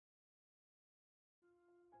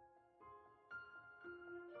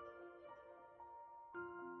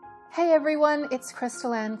Hey everyone, it's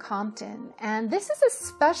Crystal Ann Compton, and this is a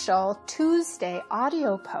special Tuesday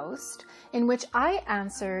audio post in which I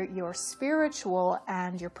answer your spiritual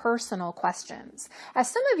and your personal questions. As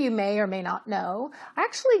some of you may or may not know, I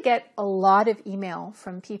actually get a lot of email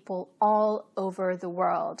from people all over the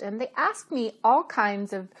world, and they ask me all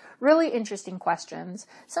kinds of really interesting questions.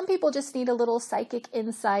 Some people just need a little psychic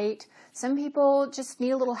insight. Some people just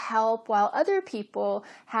need a little help, while other people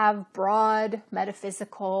have broad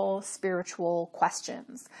metaphysical, spiritual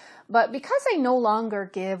questions. But because I no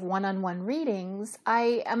longer give one-on-one readings,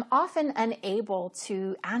 I am often unable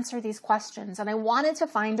to answer these questions. And I wanted to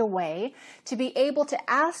find a way to be able to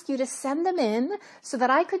ask you to send them in so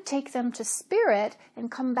that I could take them to Spirit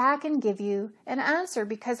and come back and give you an answer,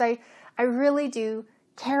 because I really do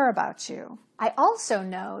care about you. I also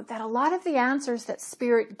know that a lot of the answers that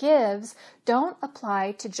Spirit gives don't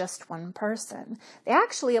apply to just one person. They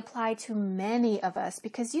actually apply to many of us,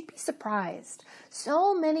 because you'd be surprised.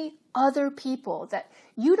 So many other people that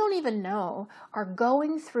you don't even know are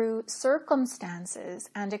going through circumstances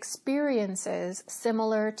and experiences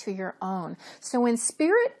similar to your own. So when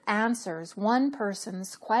Spirit answers one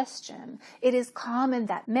person's question, it is common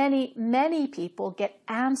that many people get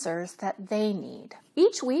answers that they need.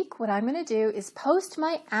 Each week, what I'm going to do is post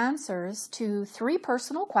my answers to 3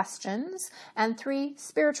 personal questions and 3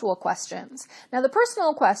 spiritual questions. Now, the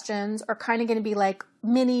personal questions are kind of going to be like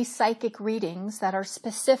mini psychic readings that are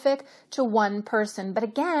specific to one person. But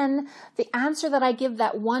again, the answer that I give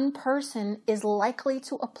that one person is likely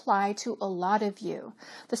to apply to a lot of you.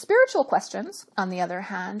 The spiritual questions, on the other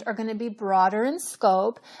hand, are going to be broader in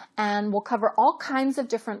scope and will cover all kinds of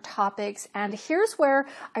different topics. And here's where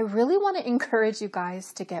I really want to encourage you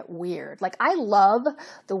guys to get weird. Like, I love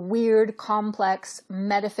the weird, complex,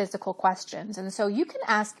 metaphysical questions. And so you can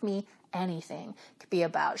ask me anything. It could be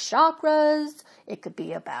about chakras, it could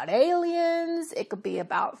be about aliens, it could be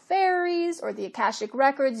about fairies or the Akashic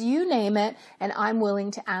records, you name it, and I'm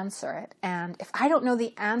willing to answer it. And if I don't know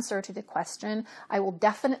the answer to the question, I will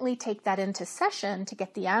definitely take that into session to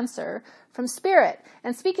get the answer from Spirit.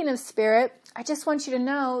 And speaking of Spirit, I just want you to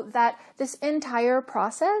know that this entire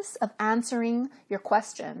process of answering your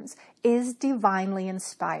questions is divinely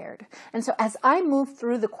inspired. And so as I move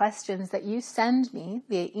through the questions that you send me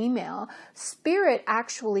via email, Spirit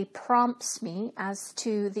actually prompts me as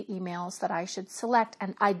to the emails that I should select.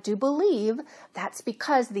 And I do believe that's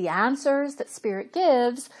because the answers that Spirit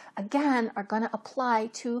gives, again, are going to apply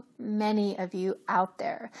to many of you out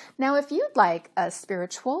there. Now, if you'd like a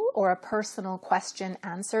spiritual or a personal question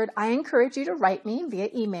answered, I encourage you to write me via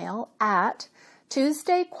email at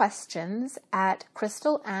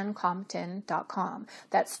tuesdayquestions@crystalanncompton.com.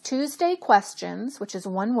 That's tuesdayquestions, which is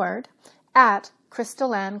one word, at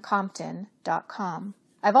crystalanncompton.com.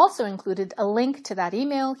 I've also included a link to that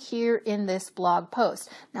email here in this blog post.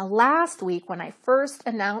 Now, last week when I first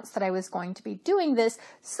announced that I was going to be doing this,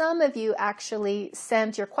 some of you actually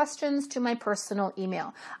sent your questions to my personal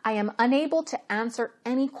email. I am unable to answer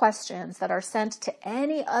any questions that are sent to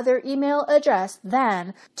any other email address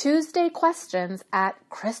than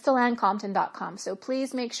tuesdayquestions@crystalanncompton.com. So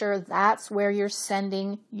please make sure that's where you're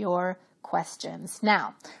sending your questions.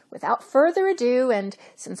 Now, without further ado, and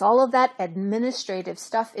since all of that administrative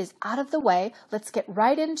stuff is out of the way, let's get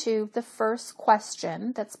right into the first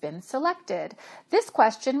question that's been selected. This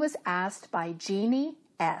question was asked by Jeannie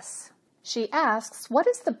S. She asks, what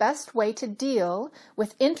is the best way to deal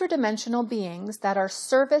with interdimensional beings that are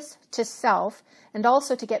service to self, and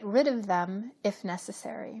also to get rid of them if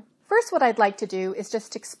necessary? First, what I'd like to do is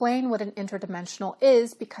just explain what an interdimensional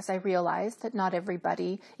is, because I realize that not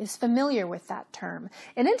everybody is familiar with that term.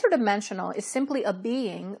 An interdimensional is simply a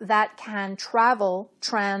being that can travel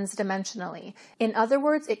transdimensionally. In other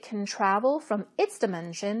words, it can travel from its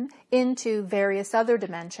dimension into various other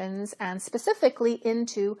dimensions, and specifically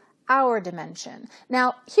into our dimension.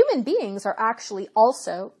 Now, human beings are actually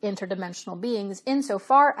also interdimensional beings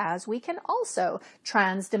insofar as we can also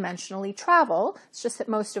transdimensionally travel. It's just that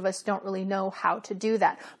most of us don't really know how to do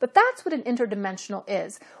that. But that's what an interdimensional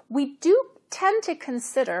is. We do tend to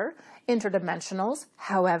consider interdimensionals,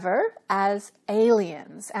 however, as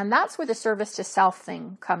aliens. And that's where the service to self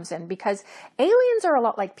thing comes in, because aliens are a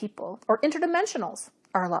lot like people, or interdimensionals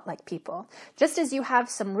are a lot like people. Just as you have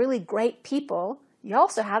some really great people, you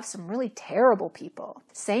also have some really terrible people.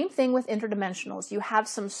 Same thing with interdimensionals. You have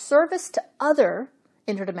some service to other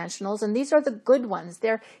interdimensionals, and these are the good ones.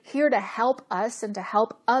 They're here to help us and to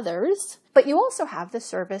help others. But you also have the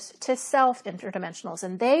service to self interdimensionals,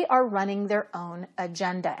 and they are running their own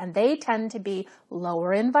agenda, and they tend to be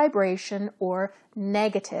lower in vibration or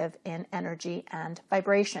negative in energy and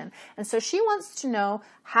vibration. And so she wants to know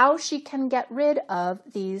how she can get rid of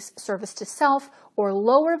these service to self or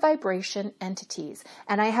lower vibration entities.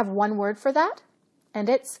 And I have one word for that, and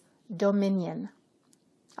it's dominion.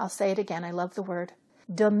 I'll say it again. I love the word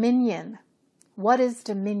dominion. What is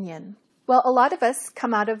dominion? Well, a lot of us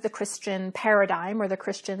come out of the Christian paradigm or the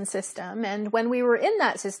Christian system, and when we were in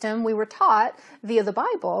that system, we were taught via the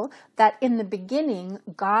Bible that in the beginning,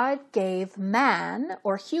 God gave man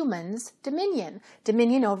or humans dominion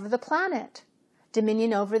over the planet,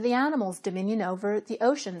 dominion over the animals, dominion over the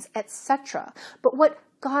oceans, etc. But what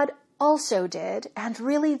God also did, and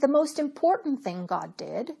really the most important thing God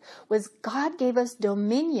did, was God gave us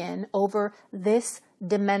dominion over this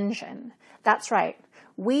dimension. That's right.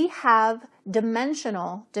 We have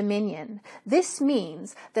dimensional dominion. This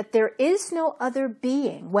means that there is no other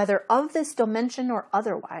being, whether of this dimension or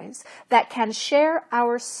otherwise, that can share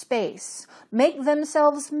our space, make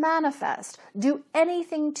themselves manifest, do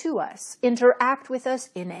anything to us, interact with us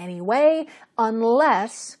in any way,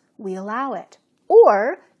 unless we allow it.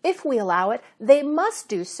 Or, if we allow it, they must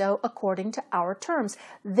do so according to our terms.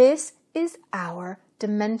 This is our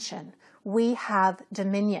dimension. We have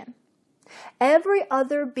dominion. Every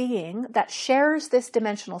other being that shares this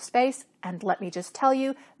dimensional space, and let me just tell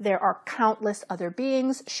you, there are countless other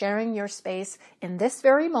beings sharing your space in this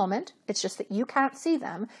very moment. It's just that you can't see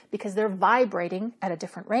them because they're vibrating at a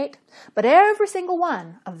different rate. But every single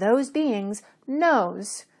one of those beings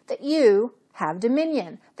knows that you have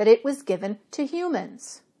dominion, that it was given to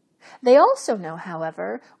humans. They also know,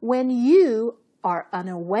 however, when you are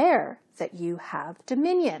unaware that you have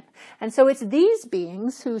dominion. And so it's these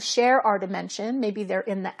beings who share our dimension, maybe they're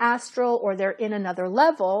in the astral or they're in another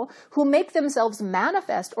level, who make themselves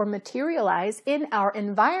manifest or materialize in our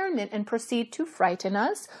environment and proceed to frighten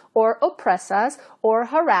us or oppress us or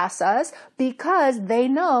harass us because they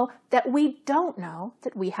know that we don't know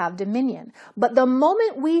that we have dominion. But the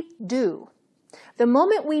moment we do, the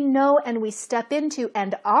moment we know and we step into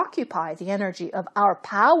and occupy the energy of our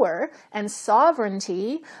power and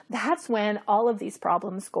sovereignty, that's when all of these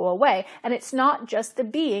problems go away. And it's not just the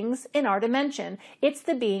beings in our dimension. It's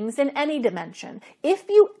the beings in any dimension. If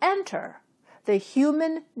you enter the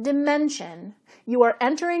human dimension, you are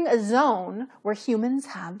entering a zone where humans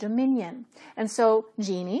have dominion. And so,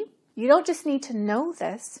 Jeannie, you don't just need to know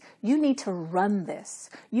this. You need to run this.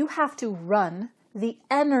 You have to run the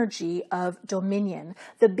energy of dominion.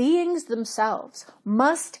 The beings themselves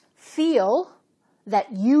must feel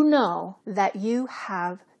that you know that you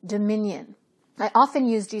have dominion. I often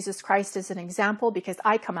use Jesus Christ as an example because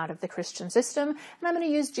I come out of the Christian system, and I'm going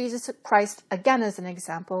to use Jesus Christ again as an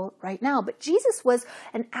example right now. But Jesus was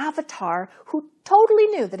an avatar who totally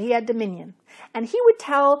knew that he had dominion, and he would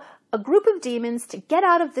tell a group of demons to get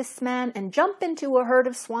out of this man and jump into a herd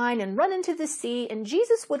of swine and run into the sea, and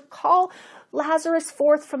Jesus would call Lazarus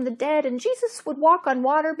forth from the dead, and Jesus would walk on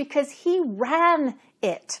water because he ran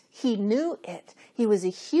it. He knew it. He was a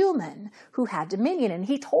human who had dominion, and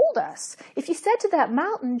he told us, if you said to that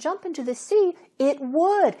mountain, jump into the sea, it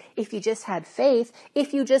would. If you just had faith,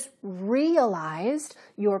 if you just realized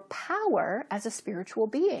your power as a spiritual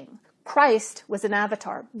being. Christ was an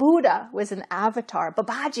avatar. Buddha was an avatar.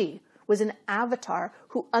 Babaji was an avatar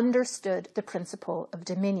who understood the principle of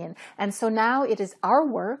dominion. And so now it is our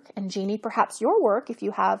work, and Jeannie, perhaps your work, if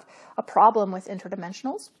you have a problem with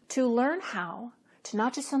interdimensionals, to learn how to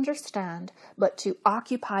not just understand, but to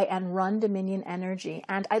occupy and run dominion energy.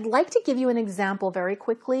 And I'd like to give you an example very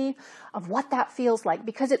quickly of what that feels like,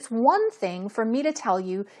 because it's one thing for me to tell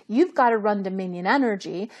you, you've got to run dominion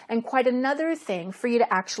energy, and quite another thing for you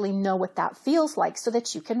to actually know what that feels like so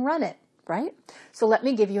that you can run it. Right? So let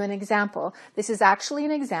me give you an example. This is actually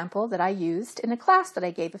an example that I used in a class that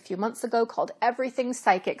I gave a few months ago called Everything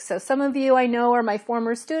Psychic. So some of you I know are my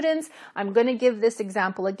former students. I'm going to give this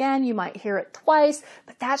example again. You might hear it twice,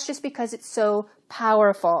 but that's just because it's so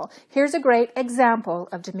powerful. Here's a great example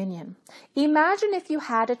of dominion. Imagine if you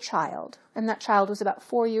had a child, and that child was about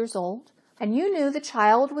 4 years old, and you knew the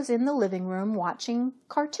child was in the living room watching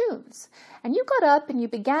cartoons. And you got up and you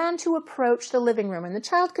began to approach the living room, and the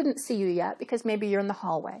child couldn't see you yet because maybe you're in the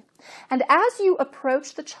hallway. And as you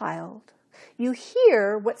approach the child, you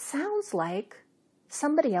hear what sounds like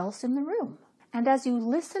somebody else in the room. And as you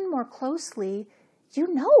listen more closely,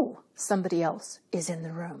 you know somebody else is in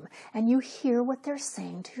the room, and you hear what they're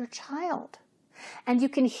saying to your child. And you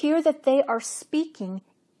can hear that they are speaking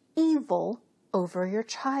evil over your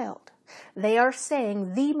child. They are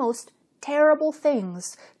saying the most terrible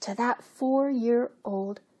things to that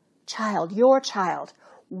 4-year-old child, your child.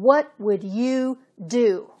 What would you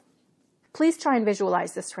do? Please try and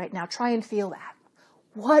visualize this right now. Try and feel that.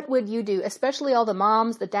 What would you do? Especially all the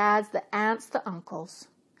moms, the dads, the aunts, the uncles.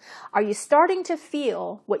 Are you starting to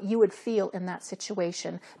feel what you would feel in that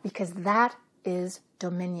situation? Because that is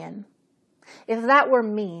dominion. If that were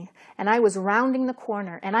me, and I was rounding the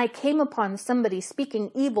corner, and I came upon somebody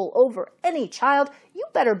speaking evil over any child, you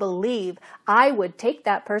better believe I would take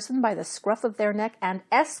that person by the scruff of their neck and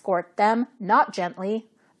escort them, not gently,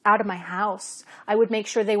 out of my house. I would make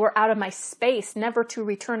sure they were out of my space, never to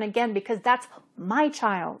return again, because that's my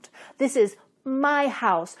child. This is my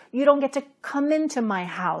house. You don't get to come into my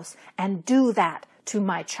house and do that to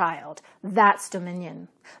my child. That's dominion.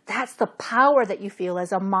 That's the power that you feel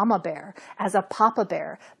as a mama bear, as a papa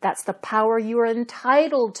bear. That's the power you are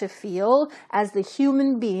entitled to feel as the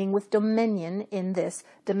human being with dominion in this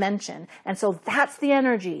dimension. And so that's the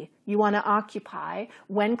energy you want to occupy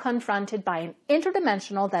when confronted by an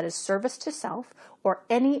interdimensional that is service to self or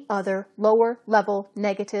any other lower level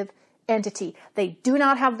negative entity. They do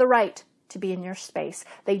not have the right to be in your space.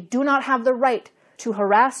 They do not have the right to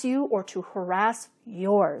harass you or to harass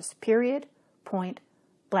yours. Period. Point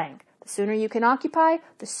blank. The sooner you can occupy,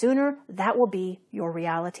 the sooner that will be your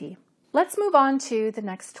reality. Let's move on to the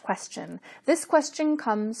next question. This question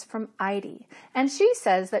comes from Heidi, and she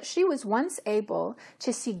says that she was once able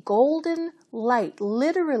to see golden light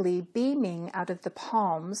literally beaming out of the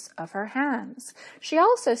palms of her hands. She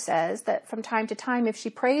also says that from time to time, if she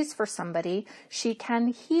prays for somebody, she can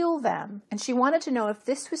heal them. And she wanted to know if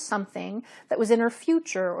this was something that was in her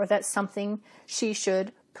future or that's something she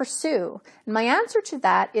should pursue. And my answer to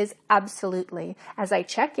that is absolutely. As I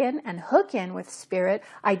check in and hook in with spirit,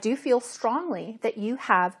 I do feel strongly that you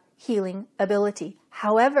have healing ability.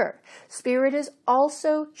 However, spirit is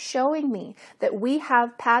also showing me that we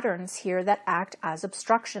have patterns here that act as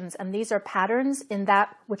obstructions. And these are patterns in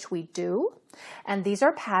that which we do. And these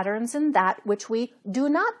are patterns in that which we do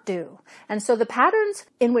not do. And so the patterns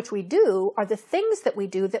in which we do are the things that we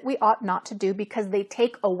do that we ought not to do because they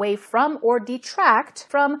take away from or detract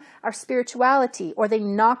from our spirituality, or they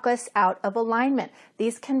knock us out of alignment.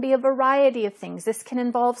 These can be a variety of things. This can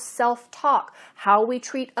involve self-talk, how we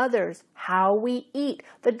treat others, how we eat,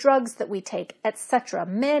 the drugs that we take, etc.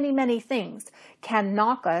 Many, many things can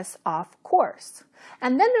knock us off course.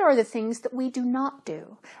 And then there are the things that we do not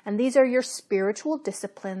do. And these are your spiritual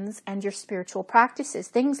disciplines and your spiritual practices.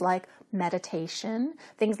 Things like meditation,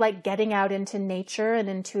 things like getting out into nature and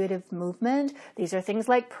intuitive movement. These are things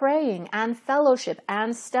like praying and fellowship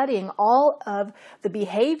and studying, all of the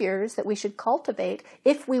behaviors that we should cultivate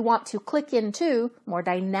if we want to click into more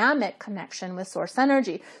dynamic connection with source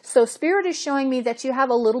energy. So spirit is showing me that you have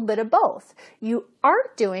a little bit of both. You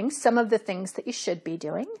aren't doing some of the things that you should be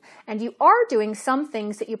doing, and you are doing some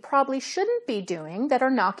things that you probably shouldn't be doing that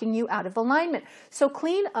are knocking you out of alignment. So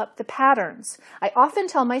clean up the patterns. I often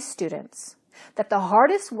tell my students that the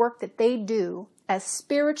hardest work that they do as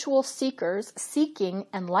spiritual seekers seeking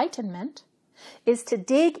enlightenment is to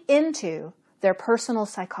dig into their personal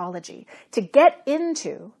psychology, to get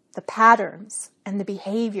into the patterns and the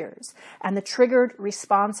behaviors and the triggered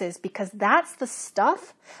responses, because that's the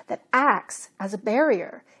stuff that acts as a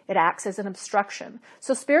barrier. It acts as an obstruction.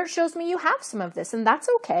 So spirit shows me you have some of this, and that's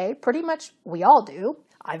okay. Pretty much we all do.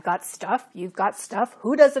 I've got stuff, you've got stuff.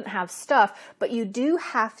 Who doesn't have stuff? But you do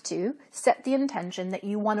have to set the intention that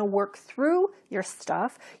you want to work through your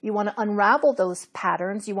stuff. You want to unravel those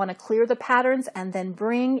patterns. You want to clear the patterns and then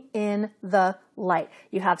bring in the light.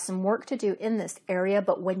 You have some work to do in this area,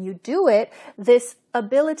 but when you do it, this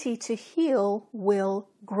ability to heal will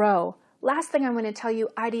grow. Last thing I'm going to tell you,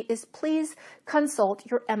 Heidi, is please consult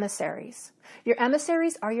your emissaries. Your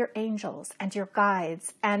emissaries are your angels and your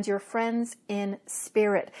guides and your friends in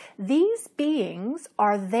spirit. These beings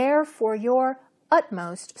are there for your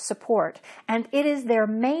utmost support, and it is their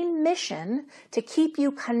main mission to keep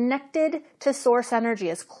you connected to source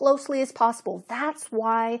energy as closely as possible. That's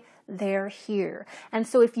why they're here. And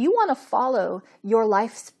so if you want to follow your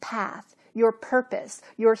life's path, your purpose,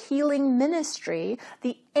 your healing ministry,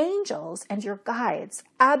 the angels and your guides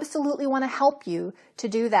absolutely want to help you to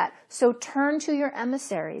do that. So turn to your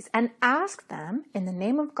emissaries and ask them, in the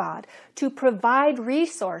name of God, to provide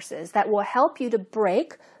resources that will help you to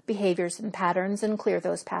break behaviors and patterns and clear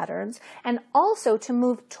those patterns, and also to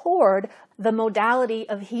move toward the modality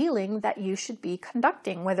of healing that you should be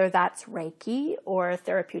conducting, whether that's Reiki or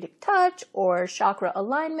therapeutic touch or chakra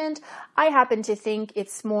alignment. I happen to think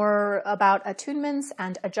it's more about attunements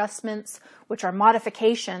and adjustments, which are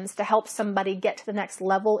modifications to help somebody get to the next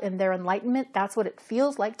level in their enlightenment. That's what it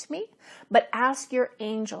feels like to me. But ask your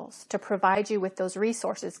angels to provide you with those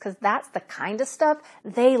resources, because that's the kind of stuff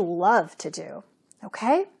they love to do.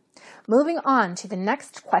 Okay? Moving on to the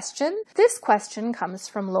next question. This question comes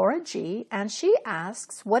from Laura G, and she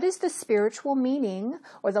asks, what is the spiritual meaning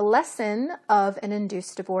or the lesson of an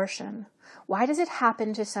induced abortion? Why does it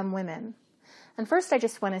happen to some women? And first, I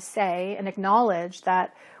just want to say and acknowledge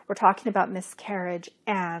that we're talking about miscarriage,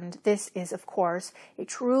 and this is, of course, a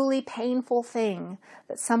truly painful thing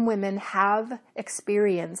that some women have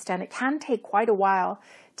experienced, and it can take quite a while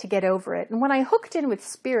to get over it. And when I hooked in with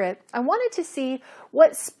Spirit, I wanted to see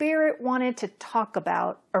what Spirit wanted to talk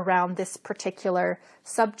about around this particular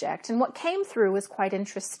subject. And what came through was quite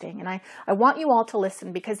interesting. And I want you all to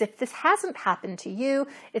listen, because if this hasn't happened to you,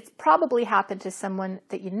 it's probably happened to someone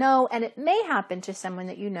that you know, and it may happen to someone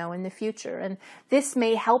that you know in the future. And this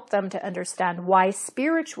may help them to understand why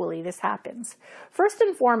spiritually this happens. First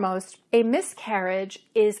and foremost, a miscarriage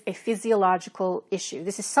is a physiological issue.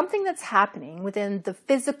 This is something that's happening within the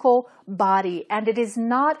physical body, and it is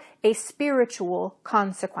not a spiritual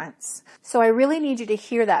consequence. So I really need you to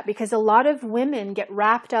hear that, because a lot of women get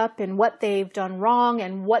wrapped up in what they've done wrong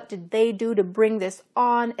and what did they do to bring this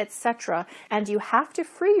on, etc. And you have to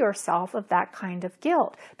free yourself of that kind of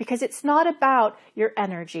guilt, because it's not about your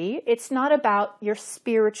energy. It's not about your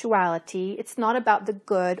spirituality. It's not about the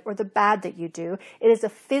good or the bad that you do. It is a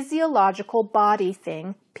physiological body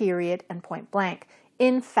thing, period and point blank.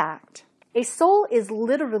 In fact, a soul is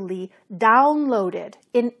literally downloaded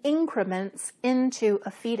in increments into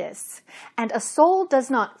a fetus, and a soul does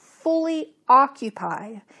not fully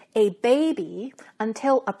occupy a baby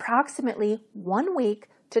until approximately 1 week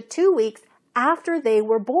to 2 weeks after they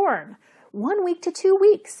were born. 1 week to 2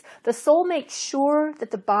 weeks. The soul makes sure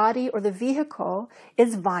that the body or the vehicle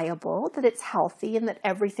is viable, that it's healthy, and that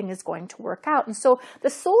everything is going to work out. And so the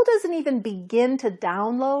soul doesn't even begin to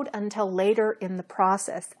download until later in the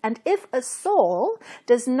process. And if a soul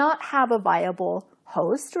does not have a viable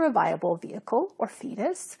host or a viable vehicle or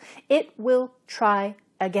fetus, it will try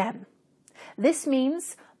again. This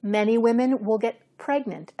means many women will get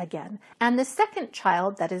pregnant again, and the second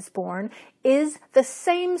child that is born is the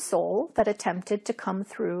same soul that attempted to come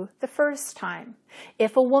through the first time.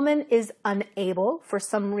 If a woman is unable for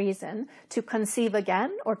some reason to conceive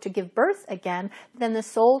again or to give birth again, then the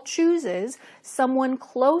soul chooses someone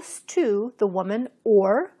close to the woman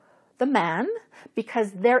or the man,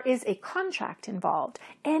 because there is a contract involved.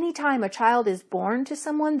 Anytime a child is born to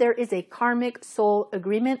someone, there is a karmic soul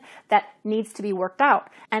agreement that needs to be worked out.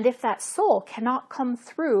 And if that soul cannot come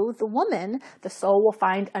through the woman, the soul will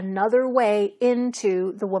find another way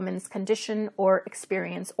into the woman's condition or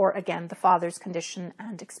experience, or again, the father's condition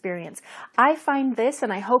and experience. I find this,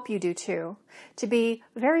 and I hope you do too, to be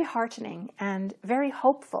very heartening and very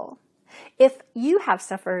hopeful. If you have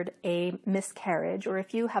suffered a miscarriage, or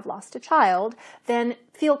if you have lost a child, then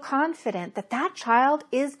feel confident that that child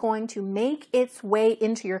is going to make its way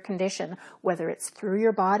into your condition, whether it's through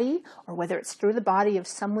your body or whether it's through the body of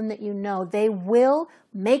someone that you know. They will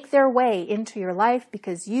make their way into your life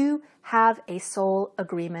because you have a soul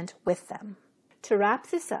agreement with them. To wrap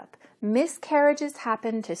this up, miscarriages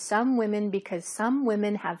happen to some women because some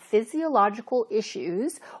women have physiological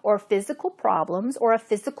issues or physical problems or a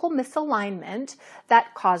physical misalignment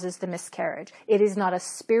that causes the miscarriage. It is not a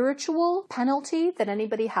spiritual penalty that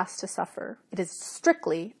anybody has to suffer. It is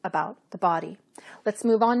strictly about the body. Let's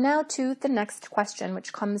move on now to the next question,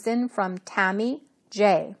 which comes in from Tammy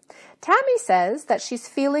J. Tammy says that she's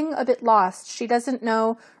feeling a bit lost. She doesn't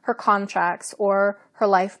know her contracts or her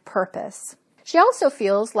life purpose. She also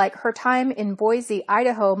feels like her time in Boise,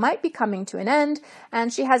 Idaho might be coming to an end,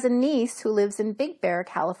 and she has a niece who lives in Big Bear,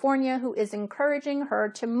 California, who is encouraging her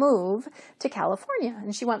to move to California,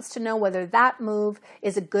 and she wants to know whether that move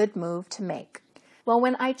is a good move to make. Well,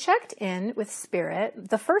 when I checked in with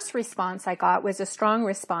Spirit, the first response I got was a strong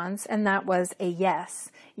response, and that was a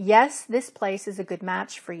yes. Yes, this place is a good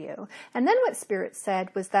match for you. And then what Spirit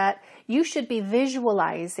said was that you should be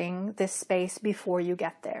visualizing this space before you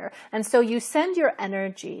get there. And so you send your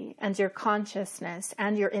energy and your consciousness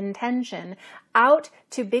and your intention out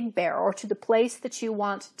to Big Bear or to the place that you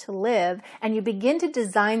want to live, and you begin to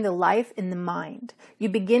design the life in the mind. You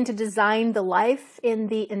begin to design the life in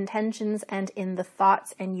the intentions and in the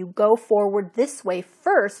thoughts, and you go forward this way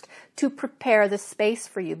first to prepare the space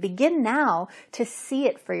for you. Begin now to see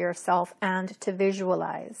it for yourself and to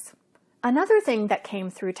visualize. Another thing that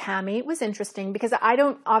came through, Tammy, was interesting because I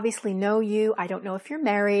don't obviously know you. I don't know if you're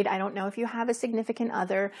married. I don't know if you have a significant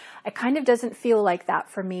other. It kind of doesn't feel like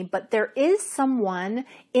that for me, but there is someone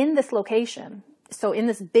in this location. So in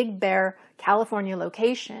this Big Bear, California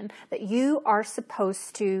location that you are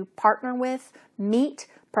supposed to partner with, meet,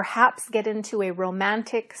 perhaps get into a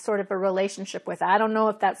romantic sort of a relationship with. I don't know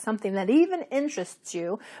if that's something that even interests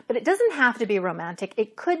you, but it doesn't have to be romantic.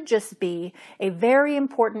 It could just be a very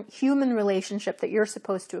important human relationship that you're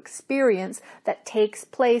supposed to experience that takes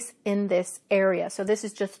place in this area. So this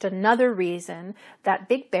is just another reason that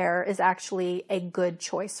Big Bear is actually a good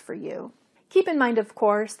choice for you. Keep in mind, of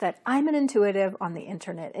course, that I'm an intuitive on the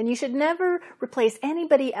internet, and you should never replace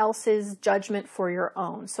anybody else's judgment for your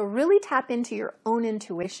own. So really tap into your own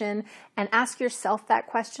intuition and ask yourself that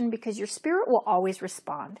question, because your spirit will always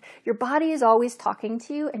respond. Your body is always talking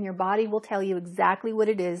to you, and your body will tell you exactly what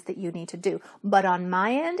it is that you need to do. But on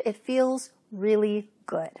my end, it feels really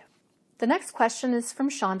good. The next question is from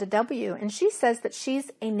Shonda W., and she says that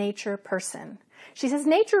she's a nature person. She says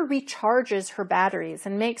nature recharges her batteries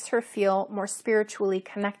and makes her feel more spiritually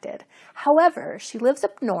connected. However, she lives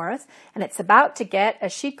up north and it's about to get,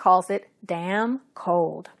 as she calls it, damn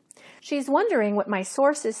cold. She's wondering what my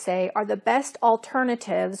sources say are the best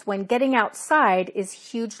alternatives when getting outside is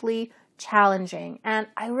hugely challenging. And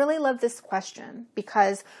I really love this question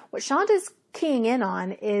because what Shonda's keying in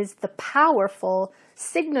on is the powerful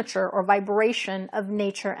signature or vibration of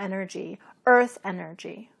nature energy, earth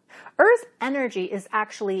energy. Earth energy is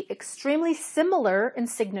actually extremely similar in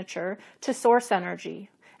signature to source energy.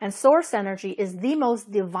 And source energy is the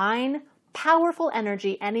most divine, powerful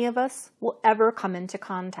energy any of us will ever come into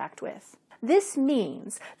contact with. This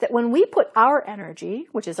means that when we put our energy,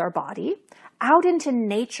 which is our body, out into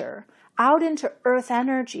nature, out into earth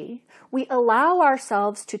energy, we allow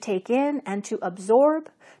ourselves to take in and to absorb,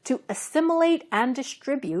 to assimilate and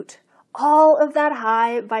distribute all of that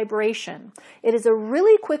high vibration. It is a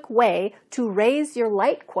really quick way to raise your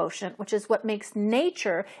light quotient, which is what makes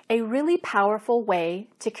nature a really powerful way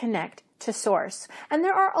to connect to source. And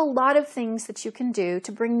there are a lot of things that you can do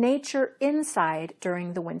to bring nature inside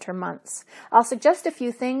during the winter months. I'll suggest a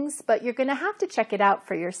few things, but you're going to have to check it out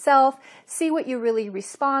for yourself, see what you really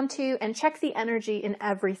respond to, and check the energy in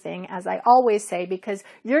everything, as I always say, because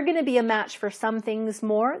you're going to be a match for some things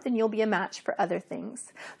more than you'll be a match for other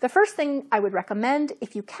things. The first thing I would recommend,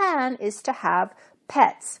 if you can, is to have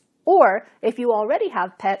pets. Or, if you already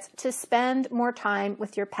have pets, to spend more time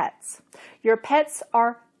with your pets. Your pets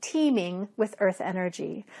are teeming with earth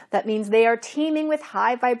energy. That means they are teeming with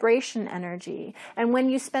high vibration energy. And when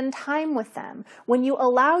you spend time with them, when you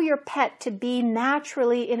allow your pet to be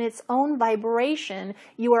naturally in its own vibration,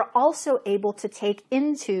 you are also able to take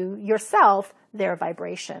into yourself their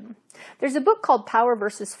vibration. There's a book called Power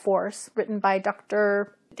versus Force, written by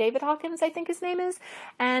Dr. David Hawkins, I think his name is,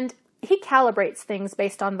 and he calibrates things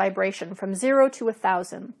based on vibration from 0 to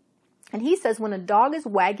 1,000. And he says when a dog is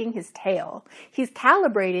wagging his tail, he's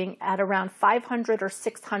calibrating at around 500 or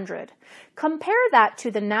 600. Compare that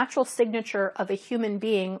to the natural signature of a human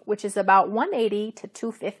being, which is about 180 to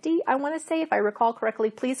 250, I want to say, if I recall correctly.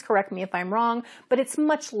 Please correct me if I'm wrong, but it's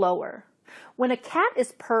much lower. When a cat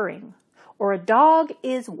is purring or a dog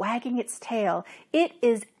is wagging its tail, it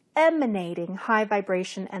is emanating high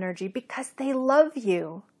vibration energy because they love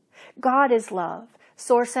you. God is love.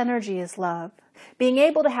 Source energy is love. Being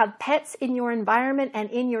able to have pets in your environment and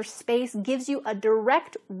in your space gives you a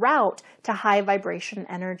direct route to high vibration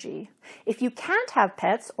energy. If you can't have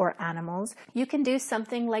pets or animals, you can do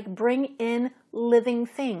something like bring in living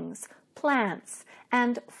things, plants,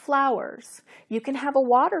 and flowers. You can have a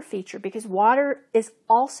water feature because water is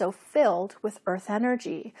also filled with earth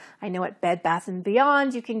energy. I know at Bed Bath &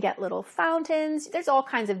 Beyond you can get little fountains. There's all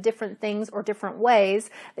kinds of different things or different ways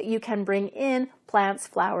that you can bring in plants,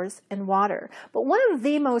 flowers, and water. But one of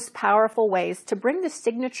the most powerful ways to bring the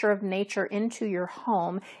signature of nature into your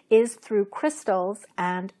home is through crystals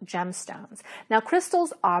and gemstones. Now,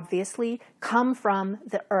 crystals obviously come from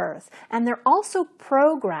the earth, and they're also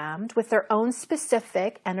programmed with their own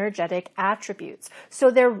specific energetic attributes.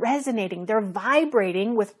 So they're resonating, they're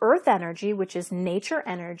vibrating with earth energy, which is nature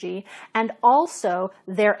energy, and also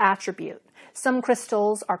their attribute. Some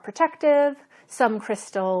crystals are protective, Some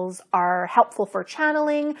crystals are helpful for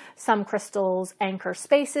channeling, some crystals anchor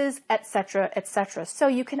spaces, etc., etc. So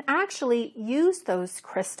you can actually use those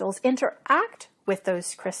crystals, interact with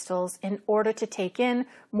those crystals in order to take in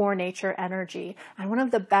more nature energy. And one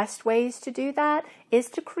of the best ways to do that is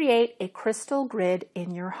to create a crystal grid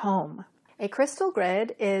in your home. A crystal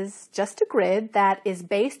grid is just a grid that is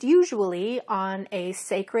based usually on a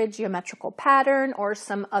sacred geometrical pattern or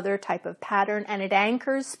some other type of pattern, and it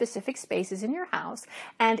anchors specific spaces in your house,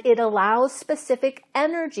 and it allows specific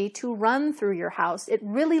energy to run through your house. It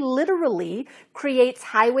really literally creates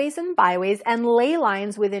highways and byways and ley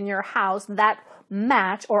lines within your house that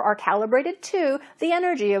match or are calibrated to the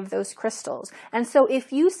energy of those crystals. And so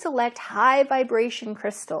if you select high vibration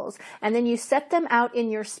crystals and then you set them out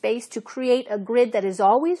in your space to create a grid that is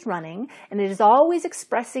always running and it is always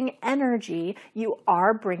expressing energy, you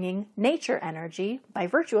are bringing nature energy by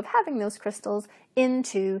virtue of having those crystals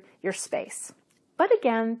into your space. But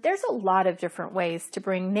again, there's a lot of different ways to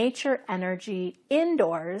bring nature energy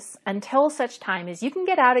indoors until such time as you can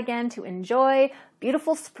get out again to enjoy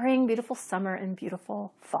beautiful spring, beautiful summer, and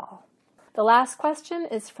beautiful fall. The last question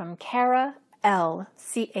is from Cara L,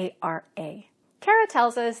 C-A-R-A. Cara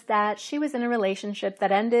tells us that she was in a relationship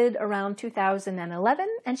that ended around 2011,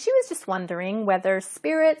 and she was just wondering whether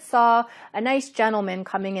Spirit saw a nice gentleman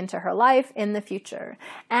coming into her life in the future.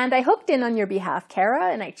 And I hooked in on your behalf,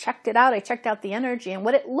 Cara, and I checked it out. I checked out the energy, and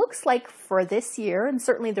what it looks like for this year, and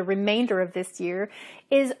certainly the remainder of this year,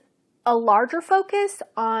 is a larger focus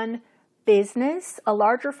on business, a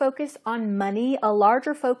larger focus on money, a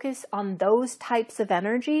larger focus on those types of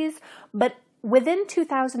energies, but within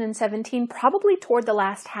 2017, probably toward the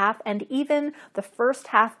last half and even the first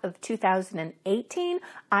half of 2018,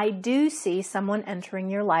 I do see someone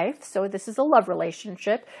entering your life. So this is a love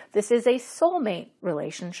relationship. This is a soulmate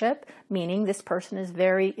relationship, meaning this person is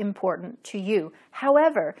very important to you.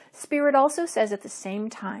 However, Spirit also says at the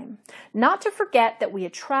same time, not to forget that we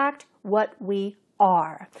attract what we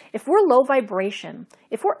are. If we're low vibration,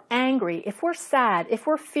 if we're angry, if we're sad, if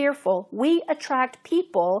we're fearful, we attract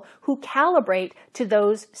people who calibrate to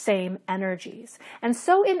those same energies. And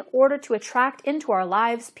so in order to attract into our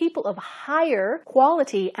lives people of higher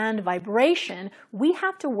quality and vibration, we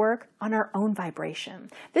have to work on our own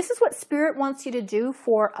vibration. This is what Spirit wants you to do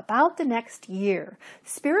for about the next year.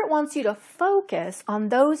 Spirit wants you to focus on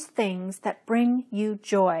those things that bring you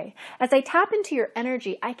joy. As I tap into your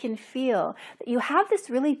energy, I can feel that you have this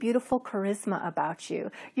really beautiful charisma about you.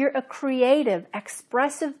 You're a creative,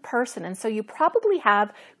 expressive person, and so you probably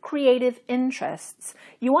have creative interests.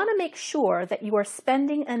 You want to make sure that you are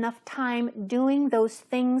spending enough time doing those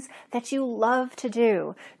things that you love to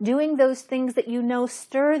do, doing those things that you know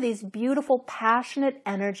stir these beautiful, passionate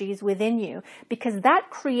energies within you, because that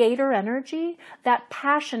creator energy, that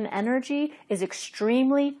passion energy is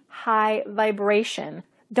extremely high vibration.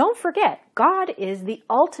 Don't forget, God is the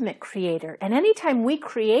ultimate creator, and anytime we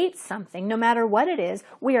create something, no matter what it is,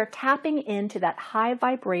 we are tapping into that high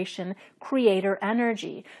vibration creator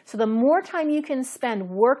energy. So the more time you can spend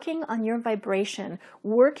working on your vibration,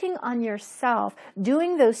 working on yourself,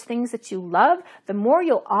 doing those things that you love, the more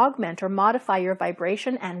you'll augment or modify your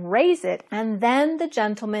vibration and raise it, and then the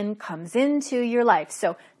gentleman comes into your life.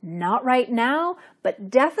 So not right now, but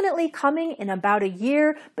definitely coming in about a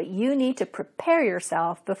year, but you need to prepare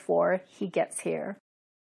yourself before he gets here.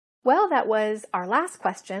 Well, that was our last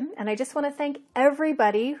question, and I just want to thank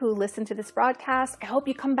everybody who listened to this broadcast. I hope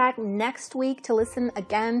you come back next week to listen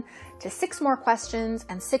again to 6 more questions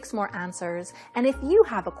and 6 more answers. And if you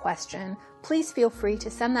have a question, please feel free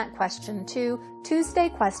to send that question to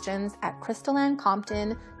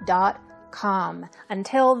tuesdayquestions@crystallandcompton.com.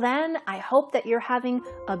 Until then, I hope that you're having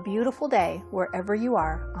a beautiful day wherever you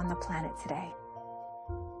are on the planet today.